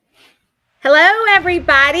Hello,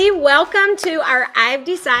 everybody. Welcome to our I've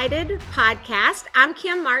Decided podcast. I'm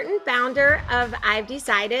Kim Martin, founder of I've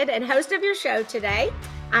Decided and host of your show today.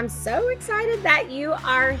 I'm so excited that you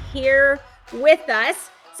are here with us.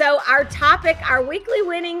 So our topic, our weekly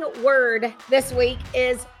winning word this week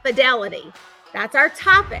is fidelity. That's our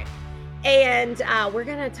topic. And we're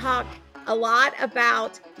going to talk a lot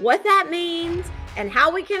about what that means and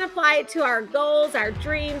how we can apply it to our goals, our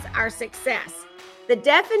dreams, our success. The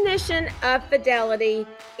definition of fidelity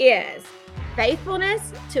is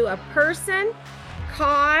faithfulness to a person,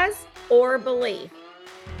 cause, or belief.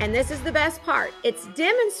 And this is the best part. It's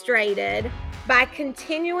demonstrated by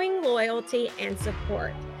continuing loyalty and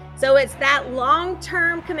support. So it's that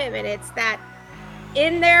long-term commitment. It's that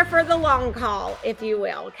in there for the long haul, if you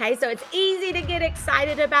will. Okay. So it's easy to get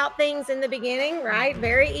excited about things in the beginning, right?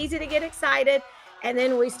 Very easy to get excited. And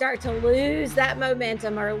then we start to lose that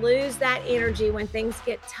momentum or lose that energy when things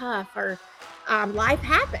get tough or life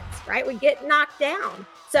happens, right? We get knocked down.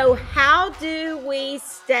 So how do we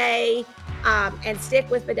stay and stick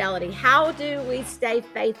with fidelity? How do we stay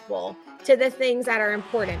faithful to the things that are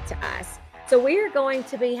important to us? So we are going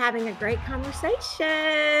to be having a great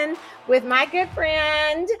conversation with my good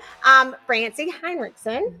friend, Francie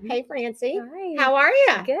Heinrichsen. Mm-hmm. Hey, Francie. Hi. How are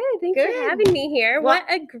you? Good. Thanks for having me here. Well,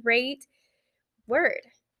 what a great word.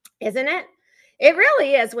 Isn't it? It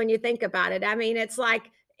really is when you think about it. I mean, it's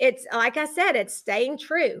like I said, it's staying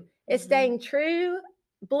true. It's staying true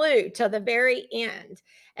blue till the very end.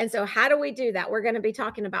 And so how do we do that? We're going to be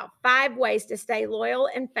talking about 5 ways to stay loyal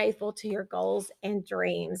and faithful to your goals and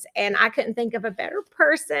dreams. And I couldn't think of a better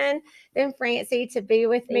person than Francie to be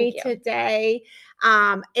with me today.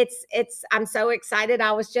 I'm so excited.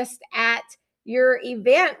 I was just at your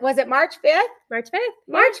event. Was it March 5th? March 5th.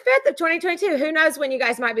 March 5th of 2022. Who knows when you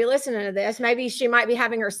guys might be listening to this? Maybe she might be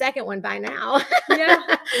having her second one by now.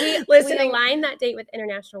 Yeah. We aligned that date with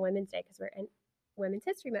International Women's Day because we're in Women's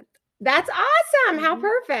History Month. That's awesome. How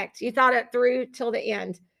perfect. You thought it through till the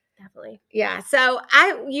end. Definitely. Yeah. So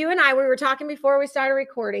you and I, we were talking before we started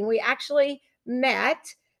recording. We actually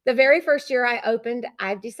met the very first year I opened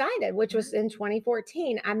I've Decided, which was in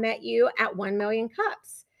 2014. I met you at 1 Million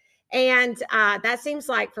Cups. And that seems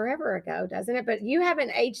like forever ago, doesn't it? But you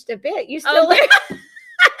haven't aged a bit. You still I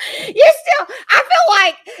feel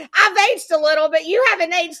like I've aged a little, but you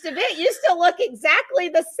haven't aged a bit. You still look exactly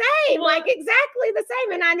the same, like exactly the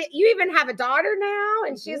same. And you even have a daughter now,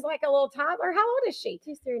 and she's like a little toddler. How old is she?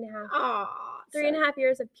 She's 3.5. Oh, 3.5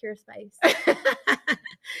 years of pure spice.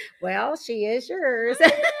 Well, she is yours.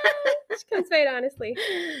 She comes right, honestly.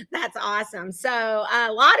 That's awesome. So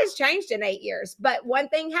a lot has changed in 8 years, but one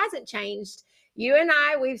thing hasn't changed. You and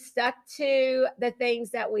I, we've stuck to the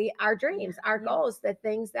things that our dreams, our goals, the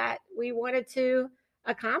things that we wanted to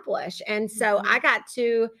accomplish. And so I got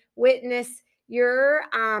to witness your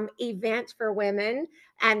event for women,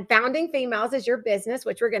 and Founding Females is your business,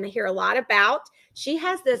 which we're going to hear a lot about. She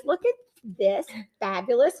has this, look at this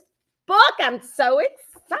fabulous book. I'm so excited.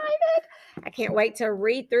 I can't wait to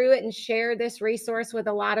read through it and share this resource with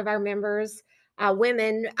a lot of our members,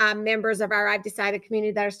 women members of our I've Decided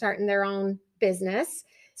community that are starting their own business.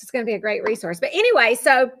 So it's going to be a great resource. But anyway,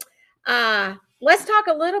 so let's talk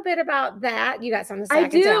a little bit about that. You got something to say? I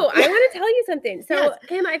do. I want to tell you something. So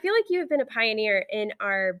Kim, I feel like you have been a pioneer in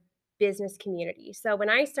our business community. So when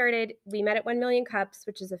I started, we met at 1 Million Cups,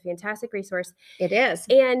 which is a fantastic resource. It is.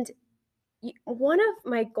 And one of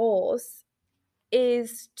my goals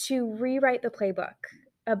is to rewrite the playbook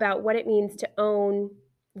about what it means to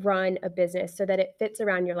run a business so that it fits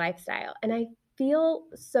around your lifestyle. And I feel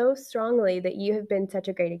so strongly that you have been such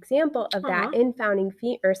a great example of that in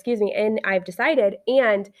in I've Decided,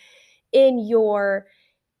 and in your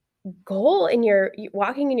goal, in your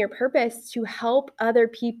walking in your purpose to help other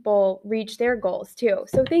people reach their goals too.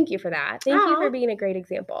 So thank you for that. Thank you for being a great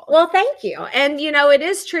example. Well, thank you. And it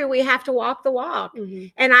is true. We have to walk the walk.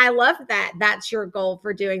 And I love that that's your goal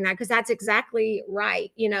for doing that, because that's exactly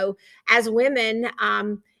right. As women,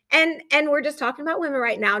 and we're just talking about women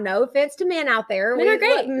right now. No offense to men out there. Men are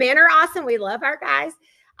great. Men are awesome. We love our guys.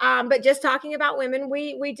 But just talking about women,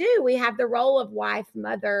 we have the role of wife,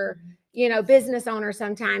 mother, business owner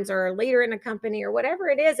sometimes, or a leader in a company or whatever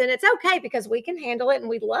it is. And it's okay, because we can handle it and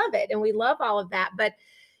we love it and we love all of that. But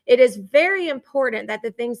it is very important that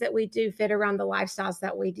the things that we do fit around the lifestyles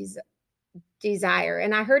that we desire.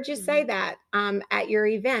 And I heard you say that at your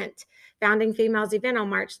event, Founding Females event on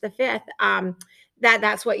March the 5th,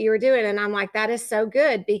 that's what you were doing. And I'm like, that is so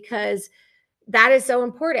good, because that is so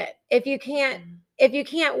important. If you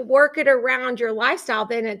can't work it around your lifestyle,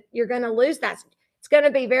 then you're going to lose that. It's going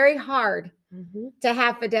to be very hard to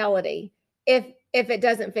have fidelity if if it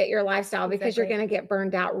doesn't fit your lifestyle, because you're Exactly. going to get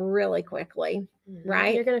burned out really quickly,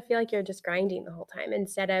 right? You're going to feel like you're just grinding the whole time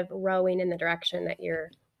instead of rowing in the direction that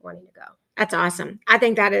you're wanting to go. That's awesome. I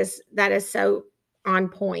think that is so on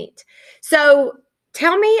point. So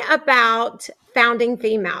tell me about Founding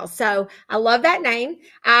Females. So I love that name.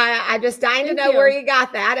 I'm just dying to know where you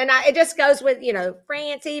got that. And it just goes with,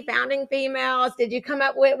 Francie, Founding Females. Did you come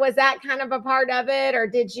up with, was that kind of a part of it?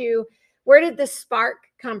 Or where did the spark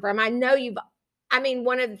come from? I know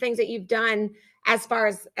one of the things that you've done as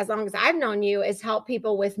long as I've known you is help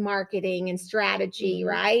people with marketing and strategy,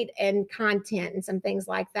 right? And content and some things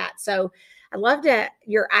like that. So I loved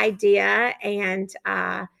your idea and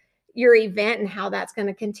your event and how that's going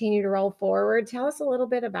to continue to roll forward. Tell us a little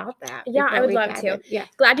bit about that. Yeah, I would love to. Yeah.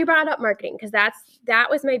 Glad you brought up marketing, because that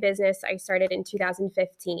was my business. I started in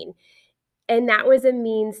 2015. And that was a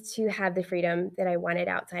means to have the freedom that I wanted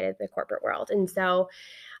outside of the corporate world. And so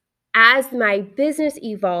as my business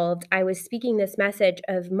evolved, I was speaking this message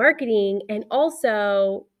of marketing and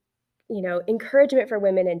also, encouragement for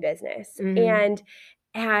women in business. And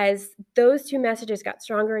as those two messages got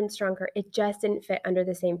stronger and stronger, it just didn't fit under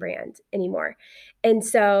the same brand anymore. And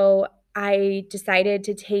so I decided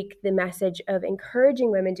to take the message of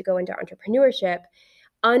encouraging women to go into entrepreneurship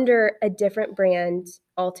under a different brand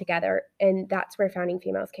altogether. And that's where Founding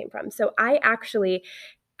Females came from. So I actually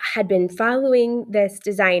had been following this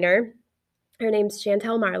designer. Her name's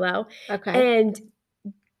Chantel Marlowe. Okay. And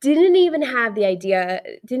didn't even have the idea,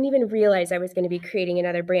 didn't even realize I was going to be creating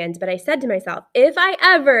another brand. But I said to myself, if I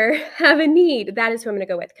ever have a need, that is who I'm going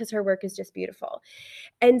to go with, because her work is just beautiful.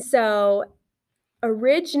 And so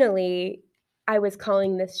originally I was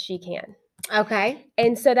calling this She Can. Okay.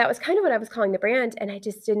 And so that was kind of what I was calling the brand, and I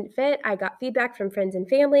just didn't fit. I got feedback from friends and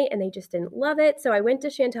family, and they just didn't love it. So I went to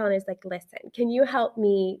Chantel and I was like, listen, can you help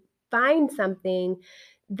me find something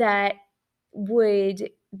that would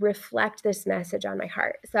reflect this message on my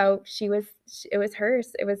heart? So it was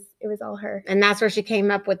hers. It was all her. And that's where she came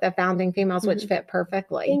up with the Founding Females, which fit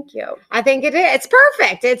perfectly. Thank you. I think it is. It's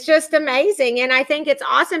perfect. It's just amazing. And I think it's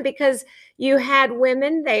awesome because you had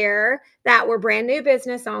women there that were brand new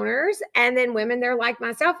business owners, and then women there like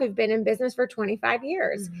myself who've been in business for 25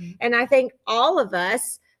 years. And I think all of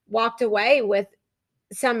us walked away with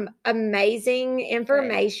some amazing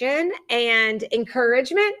information and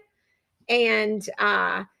encouragement. And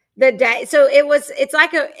the day, so it was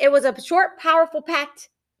a short, powerful, packed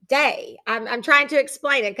day. I'm trying to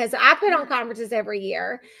explain it because I put on conferences every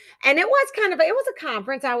year, and it was a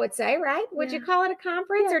conference, I would say, right? Would you call it a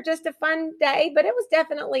conference or just a fun day? But it was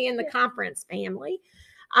definitely in the conference family.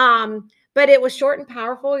 But it was short and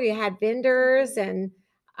powerful. You had vendors and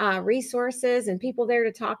resources and people there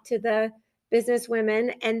to talk to the business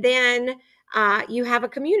women, and then you have a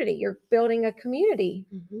community. You're building a community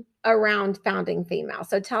around Founding Females.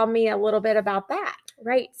 So tell me a little bit about that.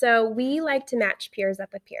 Right. So we like to match peers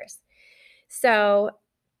up with peers. So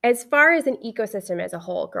as far as an ecosystem as a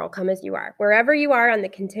whole, girl, come as you are. Wherever you are on the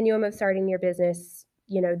continuum of starting your business,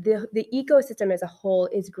 the ecosystem as a whole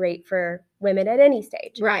is great for women at any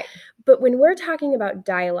stage. Right. But when we're talking about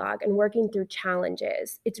dialogue and working through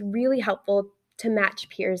challenges, it's really helpful to match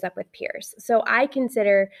peers up with peers. So I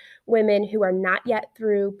consider women who are not yet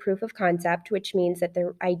through proof of concept, which means that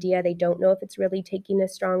their idea, they don't know if it's really taking a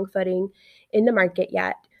strong footing in the market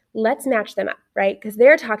yet. Let's match them up, right? Because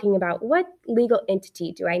they're talking about, what legal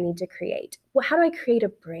entity do I need to create? Well, how do I create a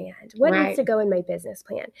brand? What needs to go in my business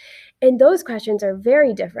plan? And those questions are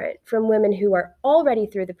very different from women who are already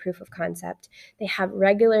through the proof of concept. They have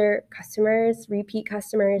regular customers, repeat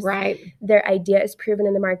customers. Right. Their idea is proven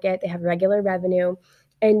in the market. They have regular revenue.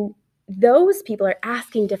 And those people are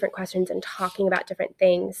asking different questions and talking about different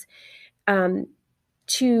things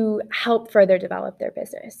to help further develop their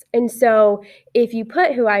business. And so if you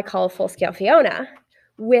put who I call Full Scale Fiona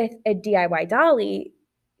with a DIY Dolly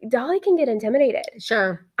can get intimidated.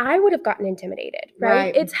 Sure. I would have gotten intimidated,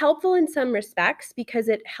 right? It's helpful in some respects because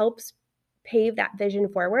it helps pave that vision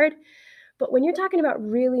forward. But when you're talking about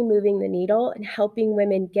really moving the needle and helping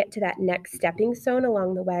women get to that next stepping stone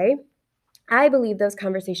along the way, I believe those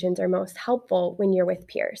conversations are most helpful when you're with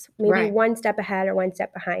peers, maybe one step ahead or one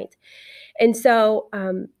step behind. And so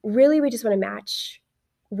really, we just want to match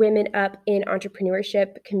women up in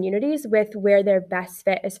entrepreneurship communities with where they're best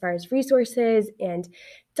fit as far as resources and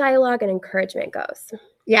dialogue and encouragement goes.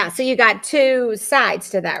 Yeah. So you got two sides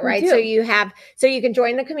to that, right? So you can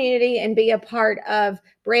join the community and be a part of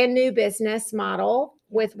brand new business model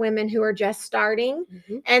with women who are just starting.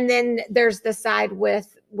 And then there's the side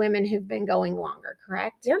with women who've been going longer,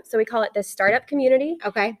 correct? Yeah. So we call it the startup community.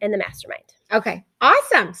 Okay. And the mastermind. Okay.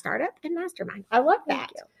 Awesome. Startup and mastermind. I love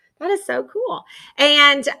that. That is so cool.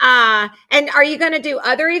 And are you going to do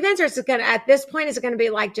other events, or is it going to, at this point, is it going to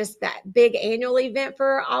be like just that big annual event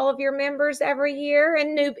for all of your members every year,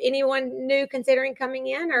 and anyone new considering coming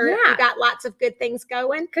in, or you got lots of good things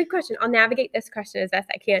going? Good question. I'll navigate this question as best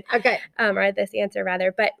I can. Okay. Or this answer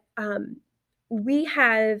rather, but we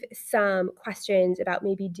have some questions about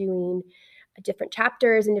maybe doing different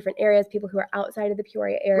chapters in different areas, people who are outside of the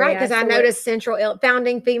Peoria area. Right, because I noticed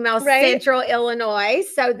founding females, Central Illinois.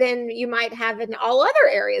 So then you might have in all other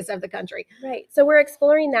areas of the country. Right. So we're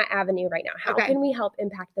exploring that avenue right now. How can we help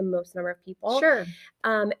impact the most number of people? Sure.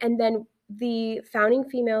 And then the Founding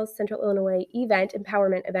Females Central Illinois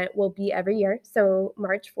empowerment event will be every year. So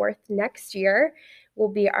March 4th next year will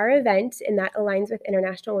be our event, and that aligns with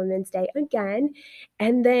International Women's Day again.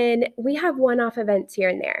 And then we have one-off events here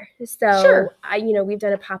and there. So, we've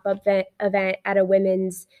done a pop-up event at a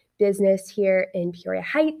women's business here in Peoria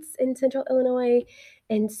Heights in Central Illinois.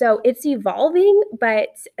 And so it's evolving,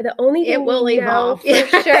 but the only thing it will evolve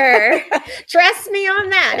for sure. Trust me on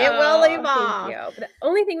that. It will evolve. Thank you. But the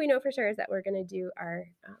only thing we know for sure is that we're going to do our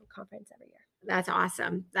conference every year. That's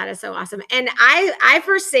awesome. That is so awesome. And I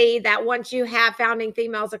foresee that once you have founding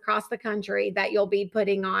females across the country, that you'll be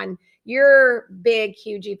putting on your big,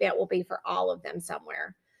 huge event will be for all of them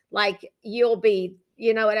somewhere. Like you'll be,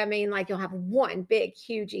 you know what I mean? Like you'll have one big,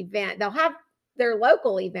 huge event. They'll have their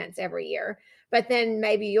local events every year, but then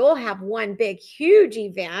maybe you'll have one big, huge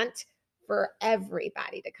event for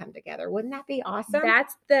everybody to come together. Wouldn't that be awesome?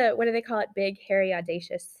 That's what do they call it? Big, hairy,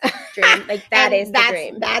 audacious dream. Like that is the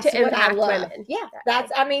dream. That's what I love. Women. Yeah.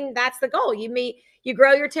 That's the goal. You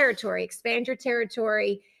grow your territory, expand your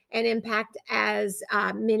territory, and impact as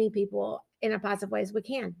many people in a positive way as we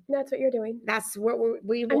can. And that's what you're doing. That's what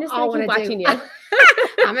we I'm just all want to keep watching you.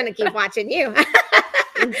 I'm going to keep watching you.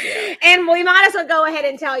 And we might as well go ahead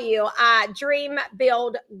and tell you, Dream,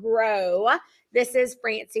 Build, Grow. This is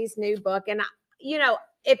Francie's new book. And,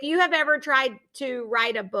 if you have ever tried to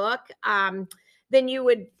write a book, then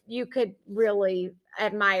you could really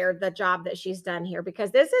admire the job that she's done here,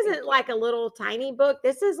 because this isn't like a little tiny book.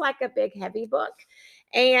 This is like a big, heavy book.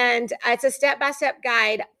 And it's a step-by-step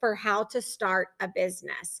guide for how to start a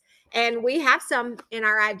business. And we have some in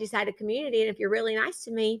our I've Decided community. And if you're really nice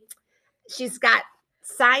to me, she's got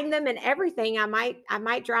signed them and everything. I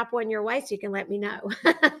might drop one your way so you can let me know.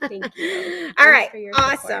 Thank you. All right.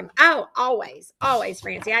 Awesome. Oh, always,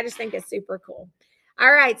 Francie. I just think it's super cool.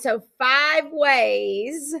 All right. So 5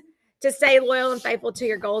 ways to stay loyal and faithful to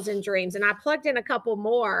your goals and dreams. And I plugged in a couple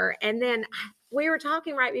more. And then we were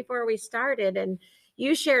talking right before we started, and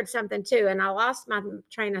you shared something too, and I lost my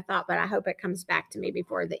train of thought, but I hope it comes back to me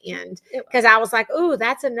before the end, because I was like, "Ooh,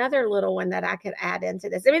 that's another little one that I could add into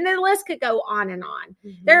this." I mean, the list could go on and on.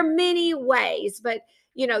 Mm-hmm. There are many ways, but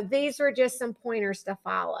these are just some pointers to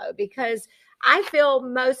follow, because I feel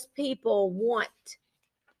most people want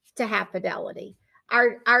to have fidelity.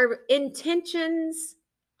 Our intentions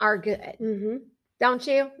are good, mm-hmm. don't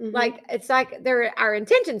you? Mm-hmm. Like it's like our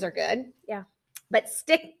intentions are good, yeah, but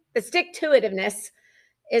the stick-to-itiveness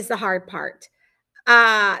is the hard part.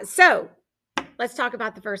 So let's talk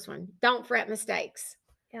about the first one. Don't fret mistakes.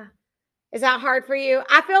 Yeah. Is that hard for you?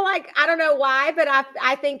 I feel like, I don't know why, but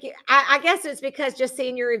I think, I guess it's because just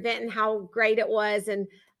seeing your event and how great it was. And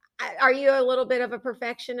are you a little bit of a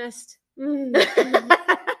perfectionist? Mm-hmm.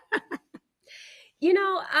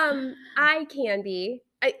 I can be.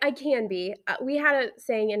 I can be. We had a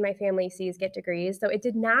saying in my family, C's get degrees. So it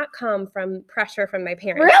did not come from pressure from my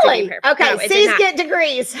parents. Really? Okay. No, C's get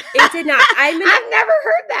degrees. It did not. I've never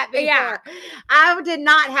heard that before. Yeah. I did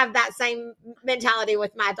not have that same mentality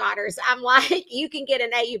with my daughters. I'm like, you can get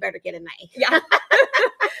an A, you better get an A. Yeah.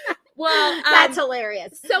 Well, that's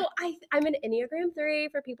hilarious. So I'm an Enneagram 3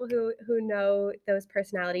 for people who know those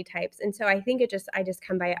personality types. And so I think I just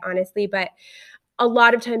come by it honestly, but a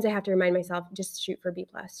lot of times I have to remind myself, just shoot for B+,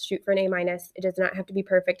 shoot for an A-. It does not have to be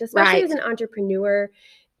perfect, especially as an entrepreneur.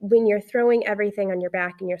 When you're throwing everything on your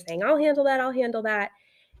back and you're saying, I'll handle that.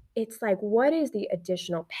 It's like, what is the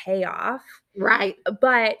additional payoff? Right.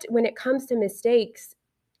 But when it comes to mistakes,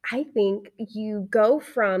 I think you go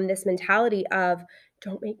from this mentality of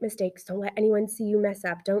don't make mistakes, don't let anyone see you mess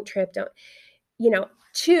up, don't trip, to,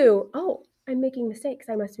 oh, I'm making mistakes,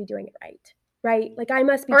 I must be doing it right. Right? Like I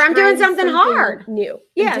must be, or I'm doing something hard. New.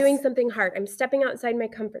 Yes. I'm doing something hard. I'm stepping outside my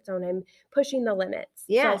comfort zone. I'm pushing the limits.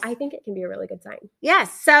 Yes. So I think it can be a really good sign.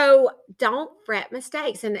 Yes. So don't fret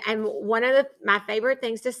mistakes. And one of my favorite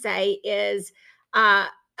things to say is a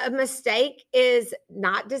mistake is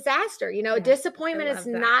not disaster. Disappointment is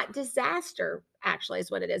not disaster, actually,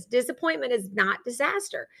 is what it is. Disappointment is not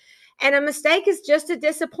disaster. And a mistake is just a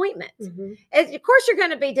disappointment. Mhm. Of course, you're going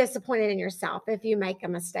to be disappointed in yourself if you make a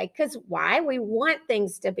mistake. Because why? We want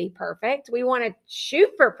things to be perfect. We want to shoot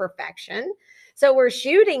for perfection. So we're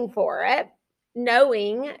shooting for it,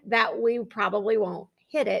 knowing that we probably won't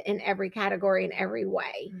hit it in every category in every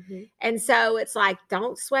way. Mhm. And so it's like,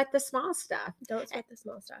 don't sweat the small stuff. Don't sweat the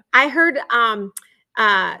small stuff. I heard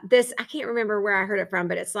this, I can't remember where I heard it from,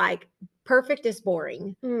 but it's like, perfect is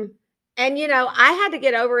boring. Mm. And I had to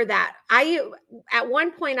get over that. At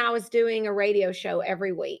one point I was doing a radio show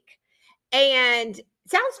every week. And it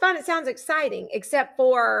sounds fun, it sounds exciting, except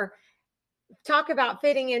for talk about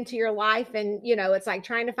fitting into your life. And it's like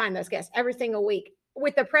trying to find those guests every single week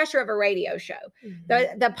with the pressure of a radio show.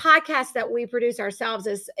 Mhm. The podcast that we produce ourselves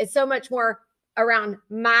is so much more around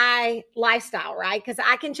my lifestyle, right? Because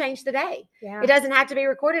I can change the day. Yeah. It doesn't have to be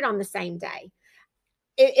recorded on the same day.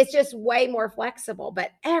 It's just way more flexible.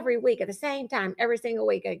 But every week at the same time, every single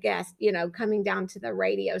week, a guest, coming down to the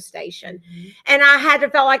radio station. Mhm. And I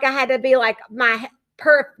felt like I had to be like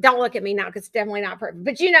don't look at me now, because it's definitely not perfect.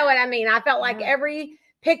 But you know what I mean? I felt like Yeah. every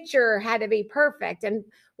picture had to be perfect. And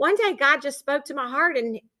one day God just spoke to my heart,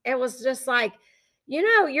 and it was just like,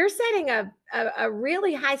 you're setting a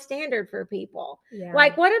really high standard for people. Yeah.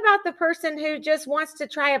 Like, what about the person who just wants to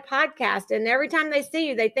try a podcast, and every time they see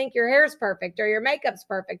you, they think your hair's perfect or your makeup's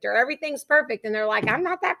perfect or everything's perfect. And they're like, I'm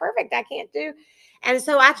not that perfect. I can't do. And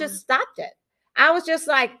so I just stopped it. I was just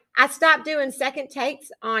like, I stopped doing second takes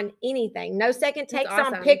on anything. No second takes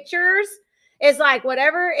on pictures. It's like,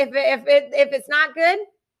 whatever. If it's not good,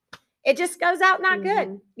 it just goes out not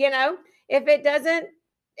good. If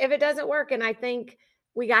it doesn't work. And I think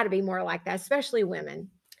we got to be more like that, especially women.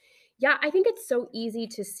 Yeah, I think it's so easy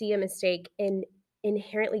to see a mistake and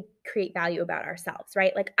inherently create value about ourselves,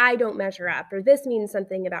 right? Like, I don't measure up, or this means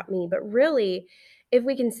something about me. But really, if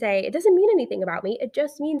we can say it doesn't mean anything about me, it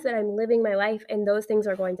just means that I'm living my life and those things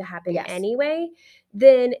are going to happen anyway,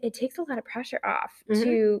 then it takes a lot of pressure off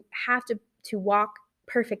to have to walk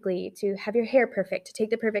perfectly, to have your hair perfect, to take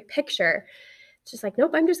the perfect picture. It's just like,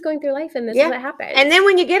 nope, I'm just going through life and this is what happens. And then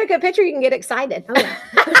when you get a good picture, you can get excited. Oh, yeah.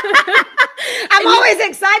 I'm always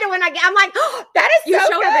excited when I'm like, oh, that is so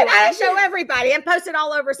good. I show everybody and post it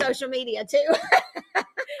all over social media too.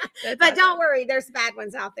 But don't worry, there's bad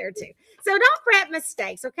ones out there too. So don't fret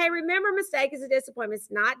mistakes, okay? Remember, mistake is a disappointment.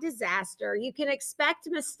 It's not disaster. You can expect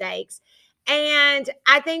mistakes. And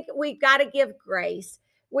I think we've got to give grace.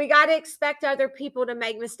 We got to expect other people to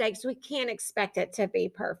make mistakes. We can't expect it to be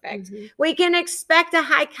perfect. We can expect a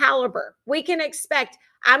high caliber. We can expect,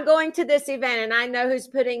 I'm going to this event and I know who's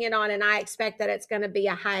putting it on, and I expect that it's going to be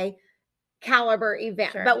a high caliber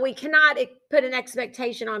event. Sure. But we cannot put an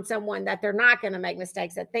expectation on someone that they're not going to make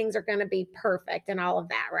mistakes, that things are going to be perfect and all of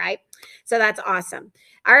that, right? So that's awesome.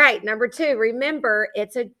 All right, number 2, remember,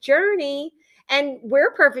 it's a journey. And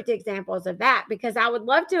we're perfect examples of that, because I would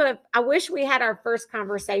love to I wish we had our first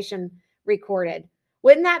conversation recorded.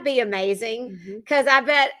 Wouldn't that be amazing? Because I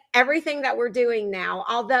bet everything that we're doing now,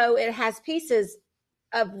 although it has pieces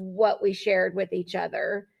of what we shared with each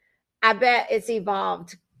other, I bet it's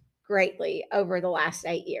evolved greatly over the last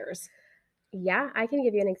 8 years. Yeah, I can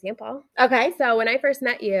give you an example. Okay. So when I first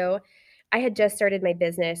met you, I had just started my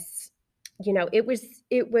business.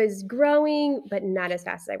 It was growing, but not as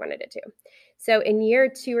fast as I wanted it to. So in year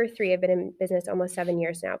 2 or 3, I've been in business almost 7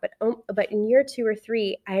 years now, but in year 2 or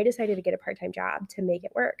 3, I decided to get a part-time job to make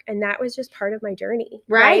it work. And that was just part of my journey,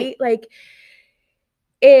 right?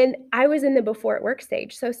 And I was in the before it work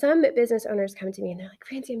stage. So some business owners come to me and they're like,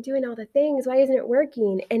 Francie, I'm doing all the things. Why isn't it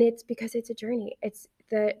working? And it's because it's a journey.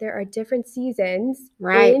 There are different seasons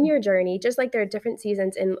in your journey, just like there are different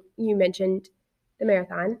seasons. And you mentioned the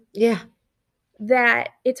marathon. Yeah. That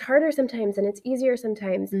it's harder sometimes and it's easier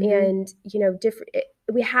sometimes. And,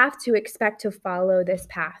 we have to expect to follow this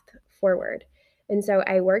path forward. And so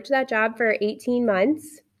I worked that job for 18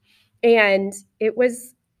 months, and it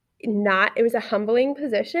was a humbling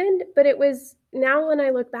position, but it was, now when I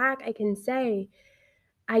look back, I can say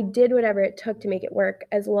I did whatever it took to make it work,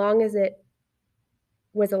 as long as it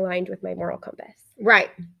was aligned with my moral compass. Right.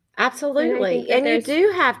 Absolutely. And you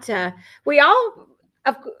do have to,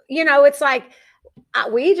 it's like,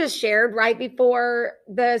 we just shared right before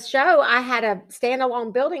the show, I had a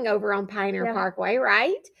standalone building over on Pioneer Parkway,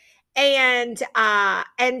 right? And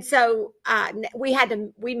so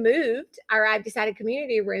we moved our I've Decided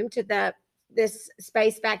community room to this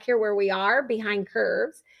space back here where we are behind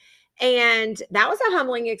Curves. And that was a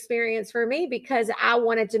humbling experience for me, because I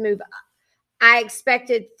wanted to move. I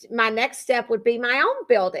expected my next step would be my own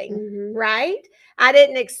building, right? I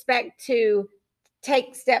didn't expect to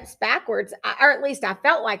take steps backwards, or at least I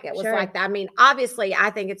felt like it was Sure. like that. I mean, obviously,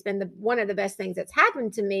 I think it's been one of the best things that's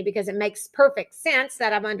happened to me because it makes perfect sense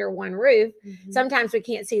that I'm under one roof. Mhm. Sometimes we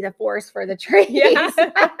can't see the forest for the trees. Yeah.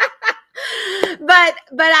 but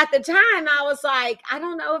at the time, I was like, I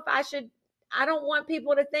don't know if I should. I don't want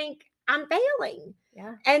people to think I'm failing.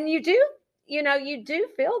 Yeah. And you do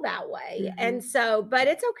feel that way. Mhm. And so, but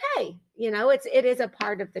it's okay. It is a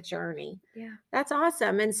part of the journey. Yeah. That's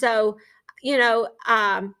awesome. And so,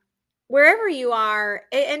 wherever you are,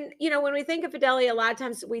 and when we think of fidelity, a lot of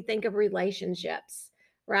times we think of relationships,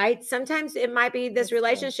 right? Sometimes it might be this That's true.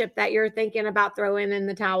 relationship that you're thinking about throwing in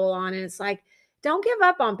the towel on, and it's like, don't give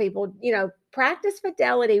up on people. Practice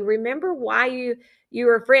fidelity. Remember why you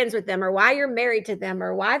were friends with them, or why you're married to them,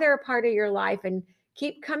 or why they're a part of your life, and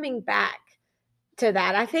keep coming back to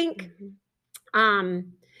that. I think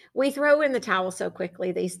we throw in the towel so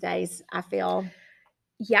quickly these days, I feel.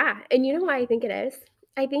 Yeah. And you know why I think it is?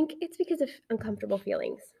 I think it's because of uncomfortable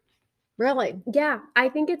feelings. Really? Yeah. I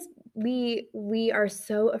think it's we are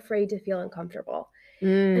so afraid to feel uncomfortable.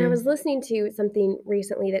 And I was listening to something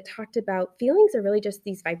recently that talked about feelings are really just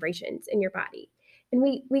these vibrations in your body. And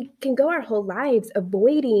we can go our whole lives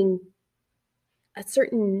avoiding a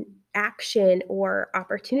certain action or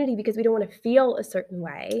opportunity because we don't want to feel a certain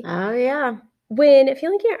way. Oh, yeah. When a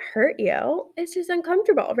feeling can't hurt you, it's just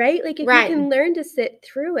uncomfortable, right? Like if Right. you can learn to sit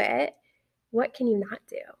through it, what can you not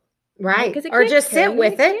do? Right. Because it Or can't just kill sit you,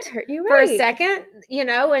 with it it can't hurt you, for a right? second,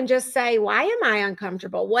 and just say, why am I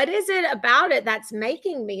uncomfortable? What is it about it that's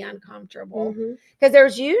making me uncomfortable? Mhm. Because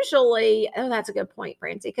there's usually, that's a good point,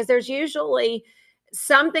 Francie, because there's usually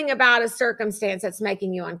something about a circumstance that's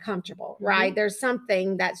making you uncomfortable, right? Mhm. There's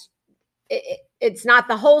something that's, it's not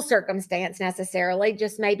the whole circumstance necessarily,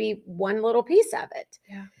 just maybe one little piece of it.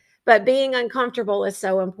 Yeah. But being uncomfortable is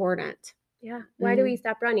so important. Yeah. Why do we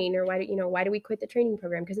stop running, or why do we quit the training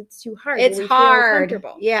program? Because it's too hard. It's we hard. Feel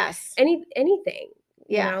uncomfortable. Yes. Anything,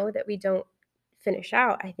 Yeah. that we don't finish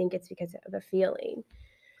out, I think it's because of a feeling.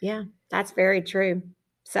 Yeah, that's very true.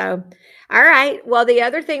 So, all right. Well, the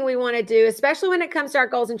other thing we want to do, especially when it comes to our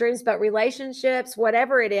goals and dreams, but relationships,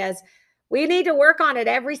 whatever it is, we need to work on it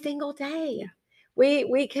every single day. Yeah.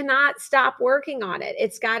 We cannot stop working on it.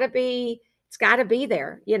 It's got to be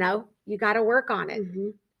there. You got to work on it. Mm-hmm.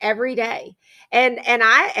 Every day. And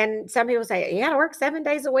some people say, you got to work 7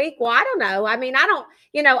 days a week. Well, I don't know. I mean,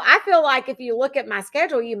 I feel like if you look at my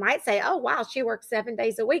schedule, you might say, oh, wow, she works 7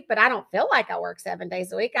 days a week, but I don't feel like I work 7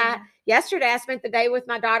 days a week. Yeah. Yesterday I spent the day with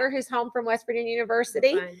my daughter who's home from West Virginia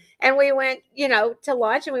University, Fun. and we went, to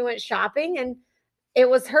lunch, and we went shopping, and it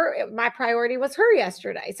was my priority was her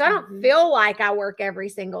yesterday. So I don't feel like I work every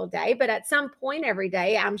single day, but at some point every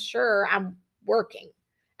day, I'm sure I'm working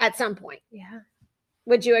at some point. Yeah.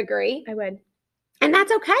 Would you agree? I would. And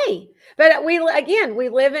that's okay. But we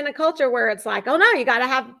live in a culture where it's like, oh no, you got to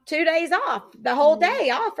have 2 days off, the whole day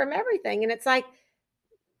off from everything. And it's like,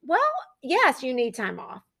 well, yes, you need time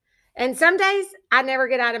off. And some days I never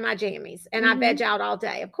get out of my jammies and I veg out all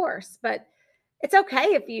day, of course. But it's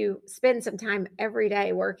okay if you spend some time every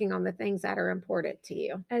day working on the things that are important to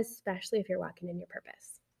you. Especially if you're walking in your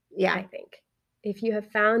purpose. Yeah. I think. If you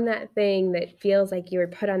have found that thing that feels like you were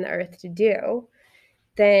put on the earth to do,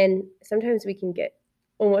 then sometimes we can get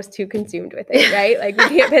almost too consumed with it, right? Like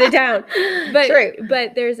we can't put it down. But True.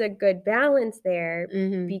 But there's a good balance there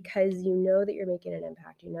because you know that you're making an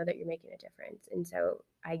impact. You know that you're making a difference. And so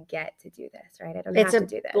I get to do this, right? I don't have to do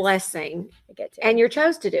this. It's a blessing. I get to. And you're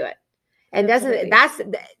chose to do it. And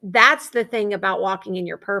that's the thing about walking in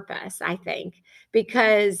your purpose, I think,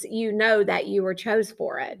 because you know that you were chose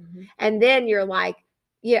for it. And then you're like,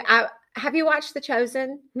 have you watched The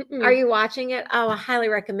Chosen? Are you watching it? Oh, I highly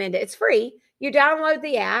recommend it. It's free. You download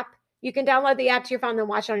the app. You can download the app to your phone, then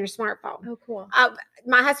watch it on your smartphone. Oh, cool.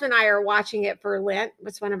 My husband and I are watching it for Lent.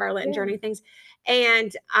 It's one of our Lenten journey things.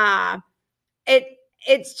 And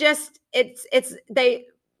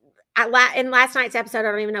in last night's episode,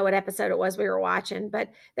 I don't even know what episode it was we were watching, but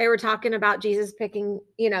they were talking about Jesus picking,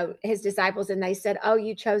 his disciples, and they said, oh,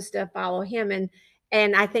 you chose to follow him.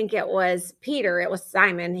 And I think it was Peter. It was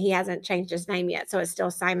Simon. He hasn't changed his name yet, so it's still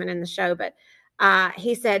Simon in the show. But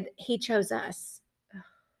he said he chose us.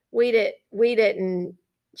 We didn't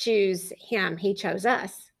choose him. He chose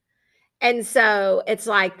us. And so it's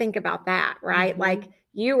like, think about that, right? Like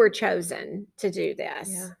you were chosen to do this.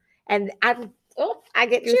 Yeah. And I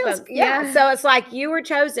get chills. Yeah. So it's like you were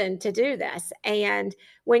chosen to do this. And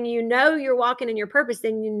when you know you're walking in your purpose,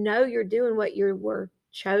 then you know you're doing what you were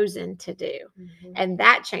chosen to do. And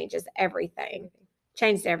that changes everything.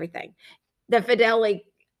 Changed everything. The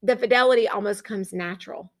fidelity almost comes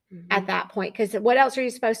natural at that point, because what else are you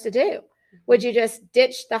supposed to do? Would you just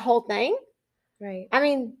ditch the whole thing? Right. I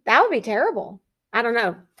mean, that would be terrible. I don't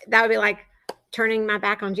know. That would be like turning my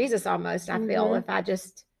back on Jesus almost, I feel, if I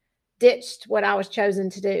just ditched what I was chosen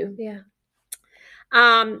to do. Yeah.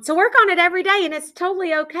 So work on it every day, and it's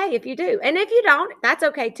totally okay if you do. And if you don't, that's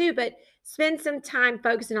okay too, but spend some time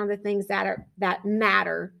focusing on the things that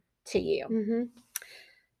matter to you.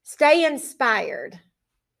 Stay inspired.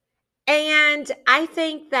 And I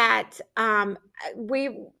think that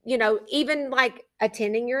even like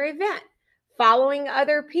attending your event, following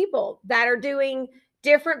other people that are doing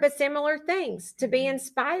different but similar things, to be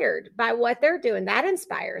inspired by what they're doing, that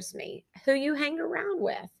inspires me. Who you hang around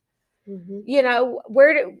with,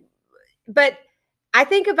 but I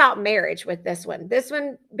think about marriage with this one,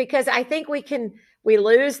 because I think we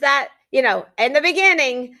lose that, in the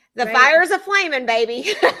beginning, the fire's a flaming,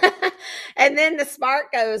 baby. And then the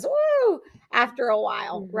spark goes, woo, after a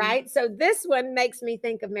while. Right. So this one makes me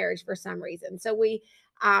think of marriage for some reason. So we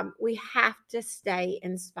have to stay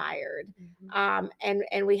inspired,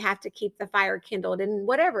 and we have to keep the fire kindled in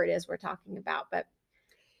whatever it is we're talking about. But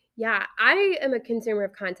yeah, I am a consumer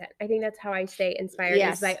of content. I think that's how I stay inspired,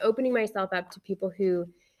 is by opening myself up to people who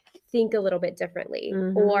think a little bit differently,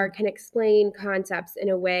 or can explain concepts in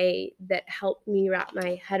a way that help me wrap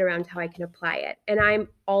my head around how I can apply it. And I'm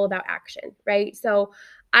all about action, right? So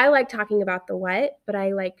I like talking about the what, but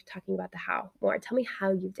I like talking about the how more. Tell me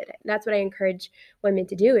how you did it. And that's what I encourage women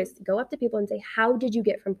to do, is to go up to people and say, how did you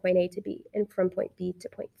get from point A to B and from point B to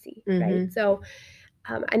point C, right? So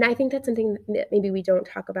and I think that's something that maybe we don't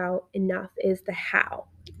talk about enough, is the how,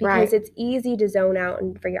 because it's easy to zone out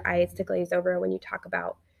and for your eyes to glaze over when you talk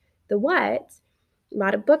about the what. A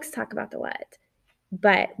lot of books talk about the what,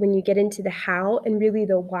 but when you get into the how and really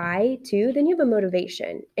the why too, then you have a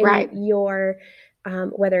motivation, and your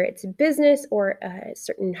whether it's a business or a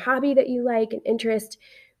certain hobby that you like, an interest,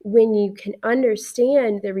 when you can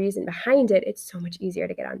understand the reason behind it, it's so much easier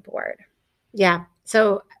to get on board. Yeah.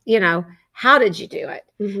 So, how did you do it?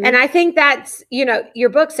 And I think that's, your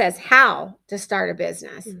book says how to start a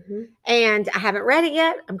business. And I haven't read it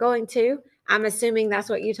yet. I'm going to. I'm assuming that's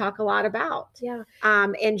what you talk a lot about. Yeah.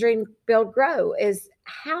 And Dream, Build, Grow is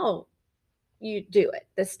how you do it,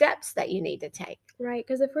 the steps that you need to take. Right.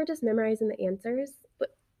 Because if we're just memorizing the answers,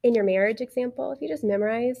 in your marriage example, if you just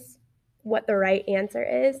memorize what the right answer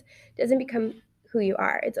is, it doesn't become who you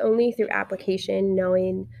are. It's only through application,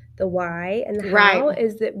 knowing the why and the how,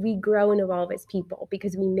 is that we grow and evolve as people,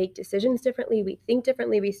 because we make decisions differently, we think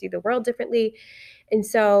differently, we see the world differently. And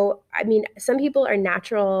so, I mean, some people are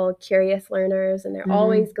natural, curious learners, and they're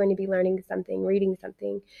always going to be learning something, reading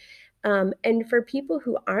something. And for people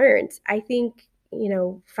who aren't, I think,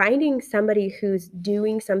 finding somebody who's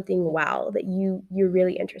doing something well that you're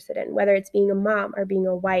really interested in, whether it's being a mom or being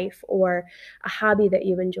a wife or a hobby that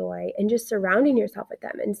you enjoy, and just surrounding yourself with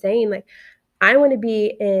them and saying, like, I want to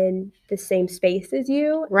be in the same space as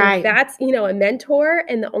you. Right. If that's, a mentor,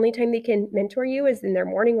 and the only time they can mentor you is in their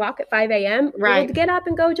morning walk at 5 a.m., well, get up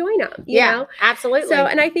and go join them. You know? Absolutely. So,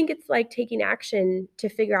 and I think it's like taking action to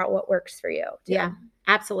figure out what works for you. Too. Yeah.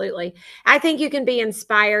 Absolutely. I think you can be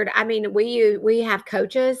inspired. I mean, we have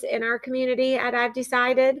coaches in our community at I've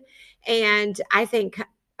Decided, and I think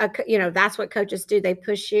that's what coaches do. They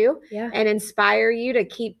push you and inspire you to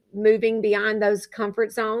keep moving beyond those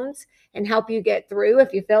comfort zones and help you get through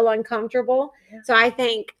if you feel uncomfortable. So I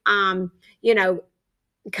think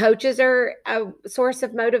coaches are a source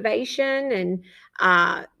of motivation, and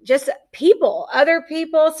just other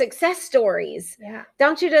people, success stories.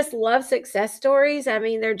 Don't you just love success stories? I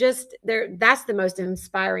mean, that's the most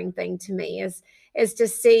inspiring thing to me, is to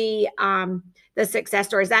see the success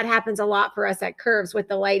stories. That happens a lot for us at Curves with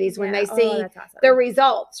the ladies when they see the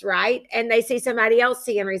results, right? And they see somebody else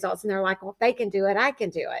seeing results, and they're like, well, if they can do it, I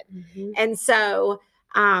can do it. And so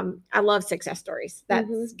I love success stories. That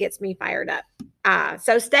gets me fired up.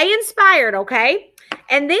 So stay inspired, okay?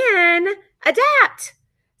 And then adapt.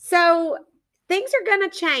 So things are going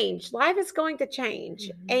to change. Life is going to change.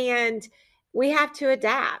 And we have to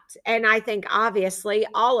adapt. And I think obviously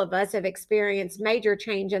all of us have experienced major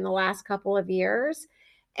change in the last couple of years.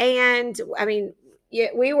 And I mean,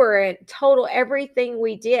 we were in total, everything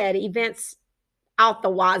we did, events out the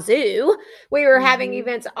wazoo. We were having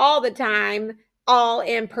events all the time, all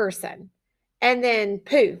in person. And then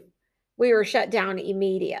poof, we were shut down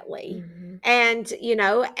immediately. And,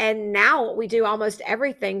 and now we do almost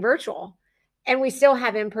everything virtual. And we still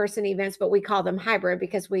have in-person events, but we call them hybrid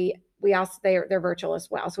because we also, they're virtual as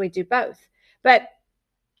well. So we do both. But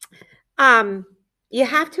you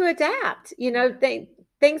have to adapt.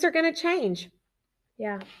 Things are going to change.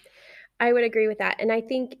 Yeah, I would agree with that. And I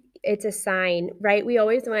think it's a sign, right? We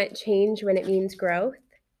always want change when it means growth,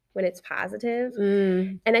 when it's positive.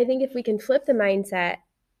 And I think if we can flip the mindset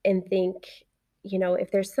and think,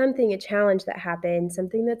 if there's a challenge that happens,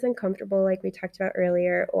 something that's uncomfortable, like we talked about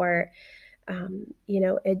earlier, or,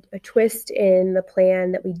 a twist in the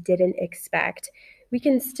plan that we didn't expect, we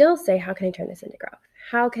can still say, how can I turn this into growth?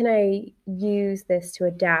 How can I use this to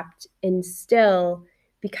adapt and still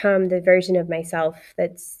become the version of myself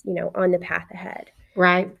that's, on the path ahead?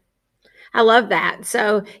 Right. I love that.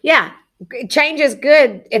 So yeah, change is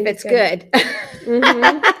good if it's good.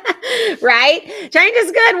 Right? Change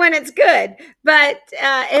is good when it's good. But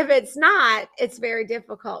if it's not, it's very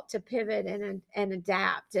difficult to pivot and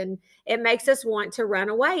adapt. And it makes us want to run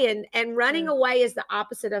away. And running away is the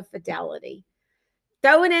opposite of fidelity.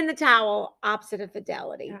 Throwing in the towel, opposite of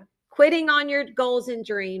fidelity. Yeah. Quitting on your goals and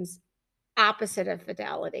dreams, opposite of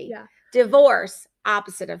fidelity. Yeah. Divorce,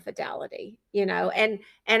 opposite of fidelity, and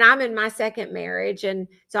I'm in my second marriage, and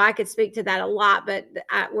so I could speak to that a lot, but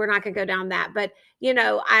we're not going to go down that. But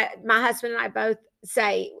my husband and I both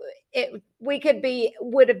say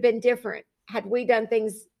would have been different had we done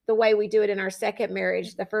things the way we do it in our second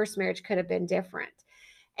marriage. The first marriage could have been different.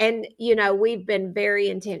 And we've been very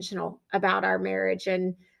intentional about our marriage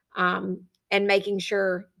and making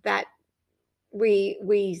sure that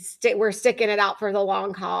we're sticking it out for the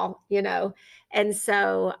long haul, and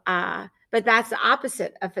so but that's the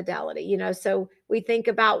opposite of fidelity, so we think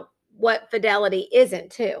about what fidelity isn't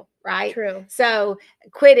too, right? True. So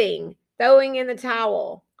quitting, throwing in the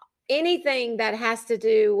towel, anything that has to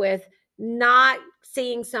do with not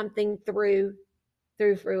seeing something through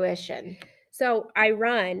fruition. So I'm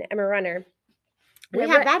a runner. We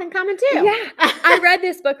have that in common too. Yeah. I read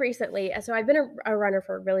this book recently. So I've been a runner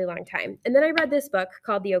for a really long time. And then I read this book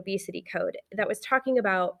called The Obesity Code that was talking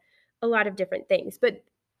about a lot of different things. But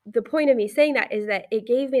the point of me saying that is that it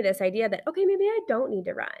gave me this idea that, okay, maybe I don't need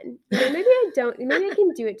to run. Maybe I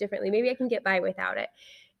can do it differently. Maybe I can get by without it.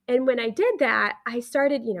 And when I did that, I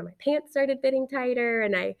started, my pants started fitting tighter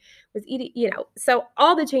and I was eating, so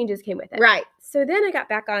all the changes came with it. Right. So then I got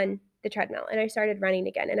back on the treadmill and I started running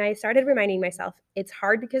again. And I started reminding myself it's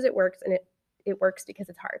hard because it works and it works because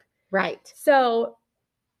it's hard. Right. So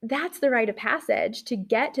that's the rite of passage to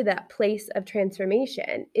get to that place of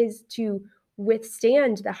transformation, is to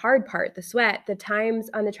withstand the hard part, the sweat, the times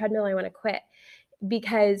on the treadmill I want to quit,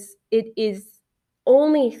 because it is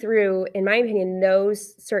only through, in my opinion,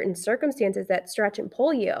 those certain circumstances that stretch and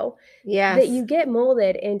pull you, that you get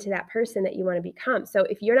molded into that person that you want to become. So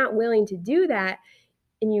if you're not willing to do that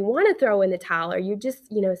and you want to throw in the towel, or you just,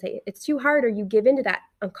 say it's too hard, or you give into that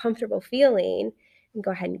uncomfortable feeling and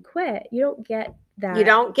go ahead and quit, you don't get that. You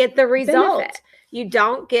don't get the result. Benefit. You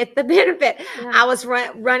don't get the benefit. Yeah. I was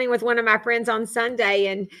running with one of my friends on Sunday,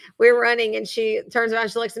 and we were running, and she turns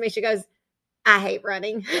around, she looks at me, she goes, I hate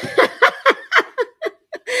running.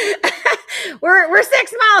 We're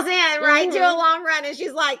 6 miles in, right, to a long run, and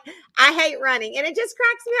she's like, I hate running. And it just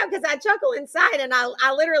cracks me up because I chuckle inside, and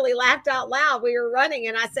I literally laughed out loud. We were running,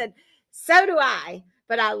 and I said, so do I,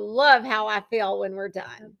 but I love how I feel when we're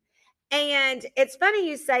done. And it's funny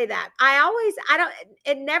you say that.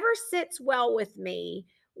 It never sits well with me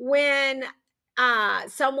when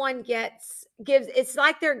someone gives, it's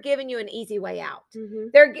like they're giving you an easy way out. Mm-hmm.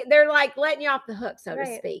 They're like letting you off the hook, so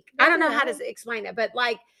to speak. I don't know how to explain it, but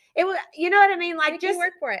like it was, you know what I mean? Like, just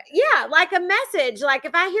work for it. Yeah. Like a message. Like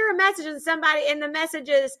if I hear a message and somebody, and the message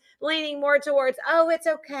is leaning more towards, oh, it's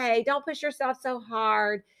okay, don't push yourself so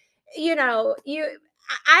hard. Those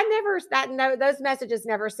messages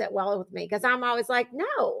never sit well with me, because I'm always like,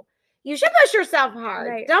 no, you should push yourself hard.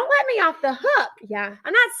 Right. Don't let me off the hook. Yeah.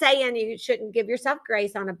 I'm not saying you shouldn't give yourself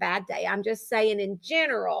grace on a bad day. I'm just saying in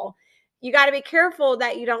general, you got to be careful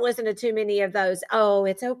that you don't listen to too many of those. Oh,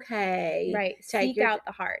 it's okay. Right. Seek out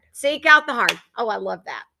the hard. Seek out the hard. Oh, I love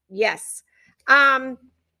that. Yes. Two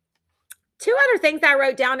other things I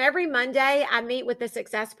wrote down. Every Monday, I meet with the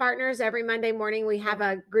Success Partners. Every Monday morning, we have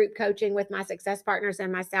a group coaching with my Success Partners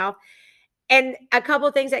and myself. And a couple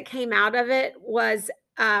of things that came out of it was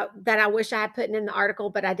that I wish I had put in the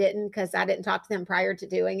article, but I didn't, because I didn't talk to them prior to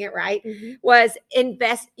doing it, right? Mm-hmm. Was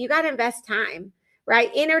invest. You got to invest time, right?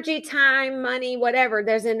 Energy, time, money, whatever.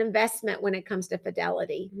 There's an investment when it comes to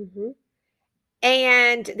fidelity. Mm-hmm.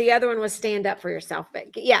 And the other one was stand up for yourself.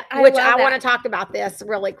 But yeah, I want to talk about this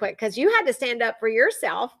really quick, because you had to stand up for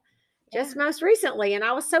yourself just most recently. And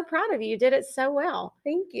I was so proud of you. You did it so well.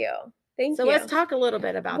 Thank you. So let's talk a little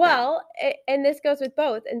bit about that. And this goes with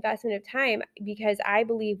both investment of time, because I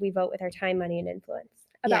believe we vote with our time, money, and influence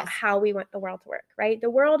about how we want the world to work, right?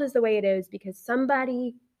 The world is the way it is because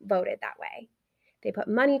somebody voted that way. they put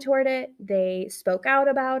money toward it, they spoke out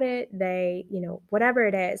about it, they, whatever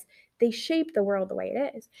it is, they shape the world the way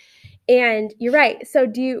it is. And you're right. So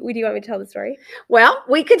do you want me to tell the story? Well,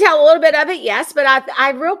 we could tell a little bit of it, yes, but I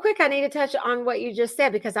real quick, I need to touch on what you just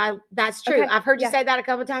said because that's true. Okay, I've heard you yeah. say that a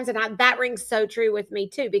couple of times, and that rings so true with me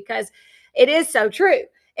too because it is so true.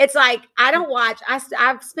 It's like I don't watch.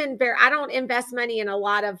 I don't invest money in a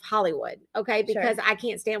lot of Hollywood, okay, because Sure. I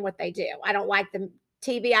can't stand what they do. I don't like the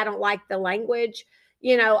TV. I don't like the language.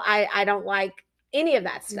 I don't like any of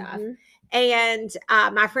that stuff. Mm-hmm. And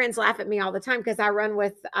my friends laugh at me all the time because I run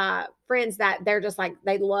with friends that they're just like,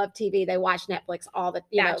 they love TV. They watch Netflix all the,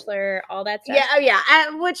 Bachelor, all that stuff. Yeah, oh yeah.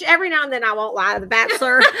 Which every now and then I won't lie to The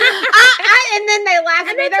Bachelor. And then they laugh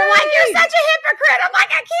at me. They're like, "You're such a hypocrite." I'm like,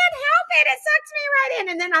 I can't help it. It sucks me right in.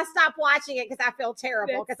 And then I stop watching it because I feel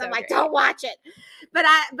terrible because I'm like, great. don't watch it. But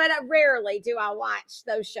I rarely do I watch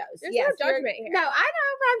those shows. There's no judgment here. No, I know,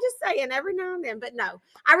 but I'm just saying every now and then. But no,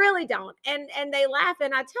 I really don't. And they laugh,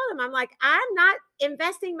 and I tell them, I'm like, I'm not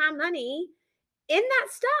investing my money in that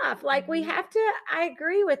stuff. Like we have to, I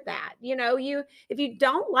agree with that. If you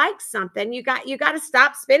don't like something, you got to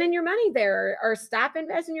stop spending your money there or stop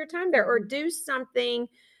investing your time there or do something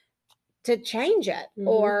to change it.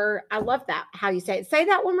 Or I love that how you say it. Say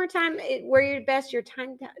that one more time. Where you invest your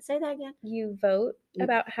time. Say that again. You vote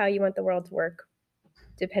about how you want the world to work,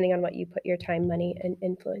 depending on what you put your time, money, and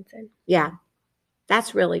influence in. Yeah,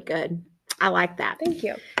 that's really good. I like that. Thank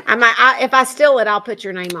you. If I steal it, I'll put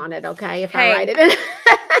your name on it. Okay, if I write it in.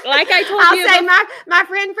 Like I told you, I'll say my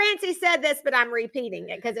friend Francie said this, but I'm repeating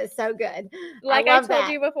it because it's so good. Like I told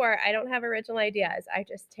you before, I don't have original ideas. I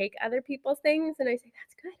just take other people's things and I say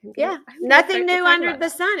that's good. Nothing new under the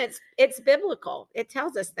sun. It's biblical. It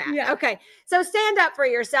tells us that. Yeah. Okay, so stand up for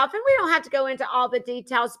yourself, and we don't have to go into all the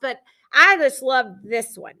details, but I just love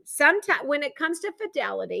this one. Sometimes when it comes to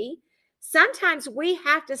fidelity, sometimes we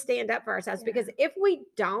have to stand up for ourselves because if we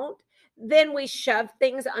don't, then we shove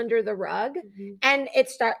things under the rug and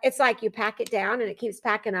it's like you pack it down and it keeps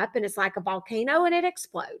packing up and it's like a volcano and it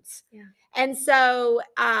explodes. Yeah. And so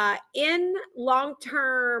in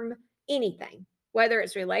long-term anything, whether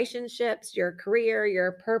it's relationships, your career,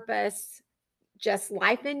 your purpose, just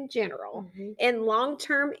life in general, in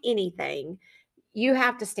long-term anything, you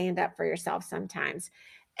have to stand up for yourself sometimes.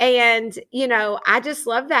 And, I just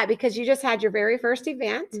love that because you just had your very first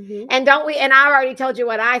event and I already told you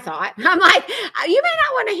what I thought. I'm like, you may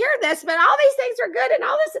not want to hear this, but all these things are good and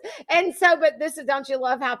all this. And so, but don't you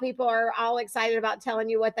love how people are all excited about telling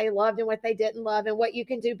you what they loved and what they didn't love and what you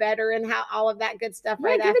can do better and how all of that good stuff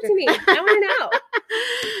give it to me. I want to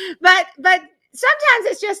know. But sometimes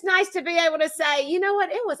it's just nice to be able to say, you know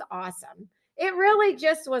what? It was awesome. It really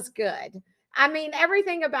just was good. I mean,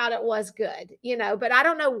 everything about it was good, but I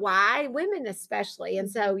don't know why, women especially.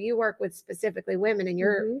 And so you work with specifically women and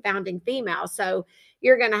you're founding female. So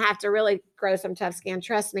you're going to have to really grow some tough skin.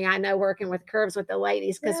 Trust me, I know working with Curves with the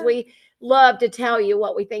ladies because we love to tell you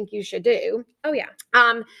what we think you should do. Oh, yeah.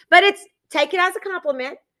 But take it as a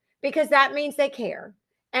compliment because that means they care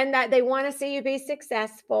and that they want to see you be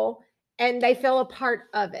successful and they feel a part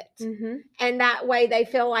of it. And that way they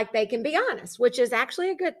feel like they can be honest, which is actually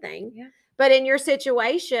a good thing. Yeah. But in your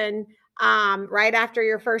situation, right after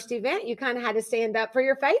your first event, you kind of had to stand up for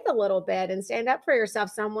your faith a little bit and stand up for yourself.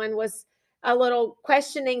 Someone was a little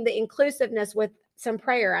questioning the inclusiveness with some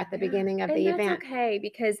prayer at the beginning of the event. That's okay,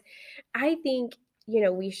 because I think,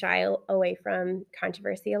 we shy away from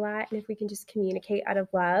controversy a lot. And if we can just communicate out of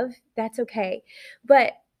love, that's okay.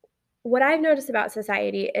 But what I've noticed about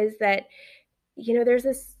society is that, there's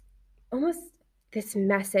this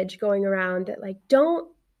message going around that like, don't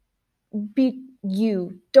be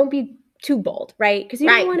too bold, right? Because you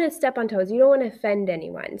don't want to step on toes. You don't want to offend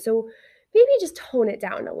anyone. So maybe just tone it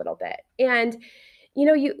down a little bit. And,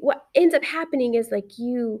 what ends up happening is like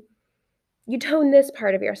you tone this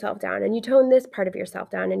part of yourself down and you tone this part of yourself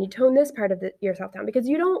down and you tone this part of yourself down because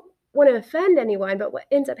you don't want to offend anyone. But what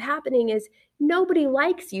ends up happening is nobody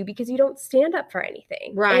likes you because you don't stand up for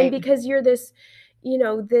anything. Right. And because you're this,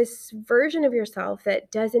 this version of yourself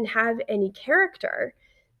that doesn't have any character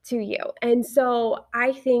to you. And so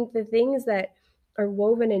I think the things that are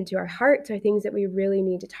woven into our hearts are things that we really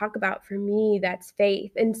need to talk about. For me, that's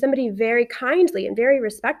faith. And somebody very kindly and very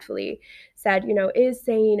respectfully said, is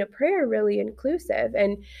saying a prayer really inclusive?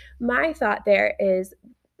 And my thought there is,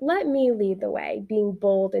 let me lead the way, being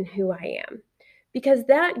bold in who I am, because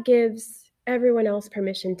that gives everyone else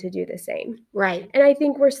permission to do the same. Right. And I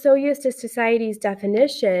think we're so used to society's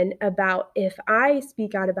definition about if I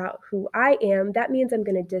speak out about who I am, that means I'm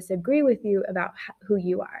going to disagree with you about who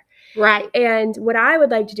you are. Right. And what I would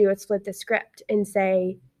like to do is flip the script and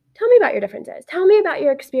say, tell me about your differences. Tell me about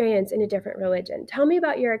your experience in a different religion. Tell me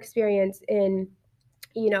about your experience in,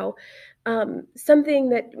 something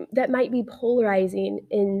that might be polarizing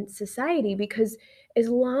in society. Because as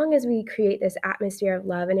long as we create this atmosphere of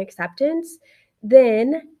love and acceptance,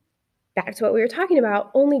 then back to what we were talking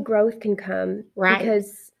about, only growth can come, Right.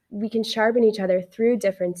 because we can sharpen each other through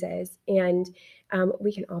differences, and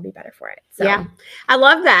we can all be better for it. So. Yeah, I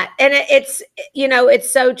love that. And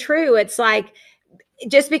it's so true. It's like,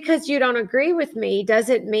 just because you don't agree with me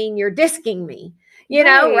doesn't mean you're disking me,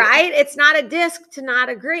 right? It's not a disk to not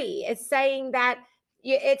agree. It's saying that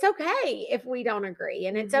it's okay if we don't agree,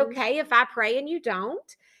 and it's okay if I pray and you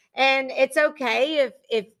don't, and it's okay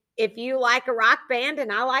if you like a rock band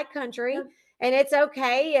and I like country, and it's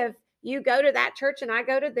okay if you go to that church and I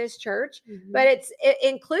go to this church. But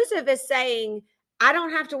inclusive is saying, I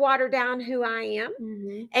don't have to water down who I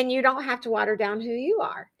am, and you don't have to water down who you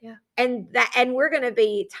are. Yeah. And we're going to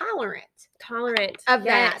be tolerant of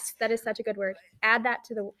that. That is such a good word. Add that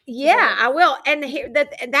to the. I will. And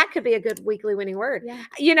that could be a good weekly winning word. Yeah.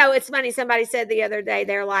 It's funny. Somebody said the other day,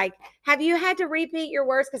 they're like, have you had to repeat your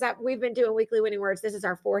words? Because we've been doing weekly winning words. This is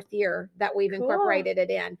our 4th year that we've incorporated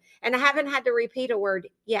it in. And I haven't had to repeat a word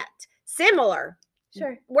yet. Similar.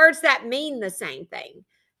 Sure. Words that mean the same thing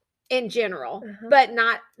in general, but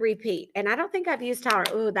not repeat. And I don't think I've used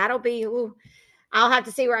tolerant. I'll have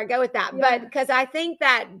to see where I go with that. But because I think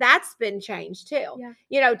that's been changed too.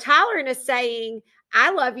 Yeah. Tolerant is saying,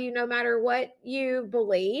 I love you no matter what you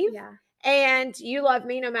believe. Yeah. And you love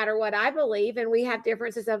me no matter what I believe. And we have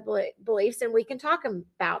differences of beliefs, and we can talk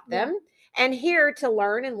about them, and here to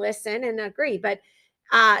learn and listen and agree. But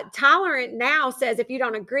tolerant now says, if you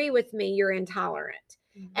don't agree with me, you're intolerant.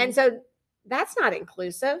 And so that's not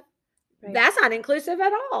inclusive. Right. That's not inclusive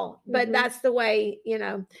at all. But that's the way,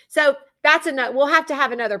 So that's we'll have to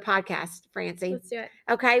have another podcast, Francie. Let's do it.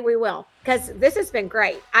 Okay, we will. Because this has been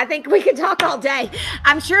great. I think we could talk all day.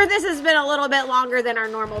 I'm sure this has been a little bit longer than our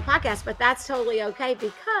normal podcast, but that's totally okay,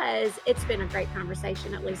 because it's been a great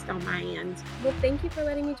conversation, at least on my end. Well, thank you for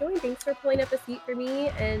letting me join. Thanks for pulling up a seat for me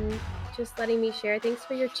and just letting me share. Thanks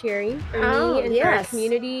for your cheering for me and for our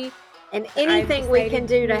community. And anything we can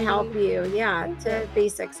do to help you, to be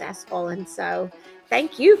successful. And so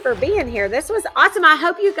thank you for being here. This was awesome. I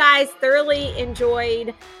hope you guys thoroughly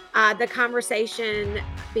enjoyed the conversation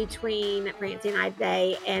between Francie and I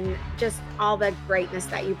today, and just all the greatness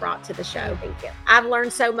that you brought to the show. Thank you. I've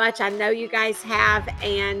learned so much. I know you guys have.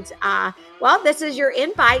 And this is your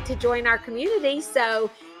invite to join our community.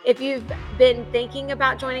 So if you've been thinking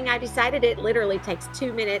about joining I've Decided, it literally takes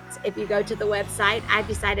 2 minutes. If you go to the website,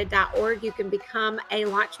 I'veDecided.org, you can become a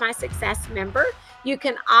Launch My Success member. You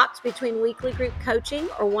can opt between weekly group coaching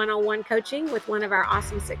or one-on-one coaching with one of our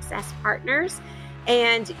awesome success partners.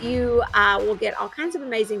 And you will get all kinds of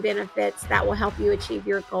amazing benefits that will help you achieve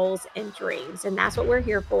your goals and dreams. And that's what we're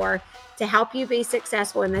here for, to help you be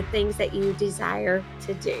successful in the things that you desire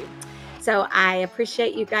to do. So I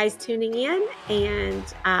appreciate you guys tuning in, and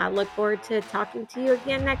look forward to talking to you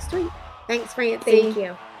again next week. Thanks, Francie. Thank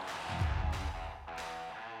you.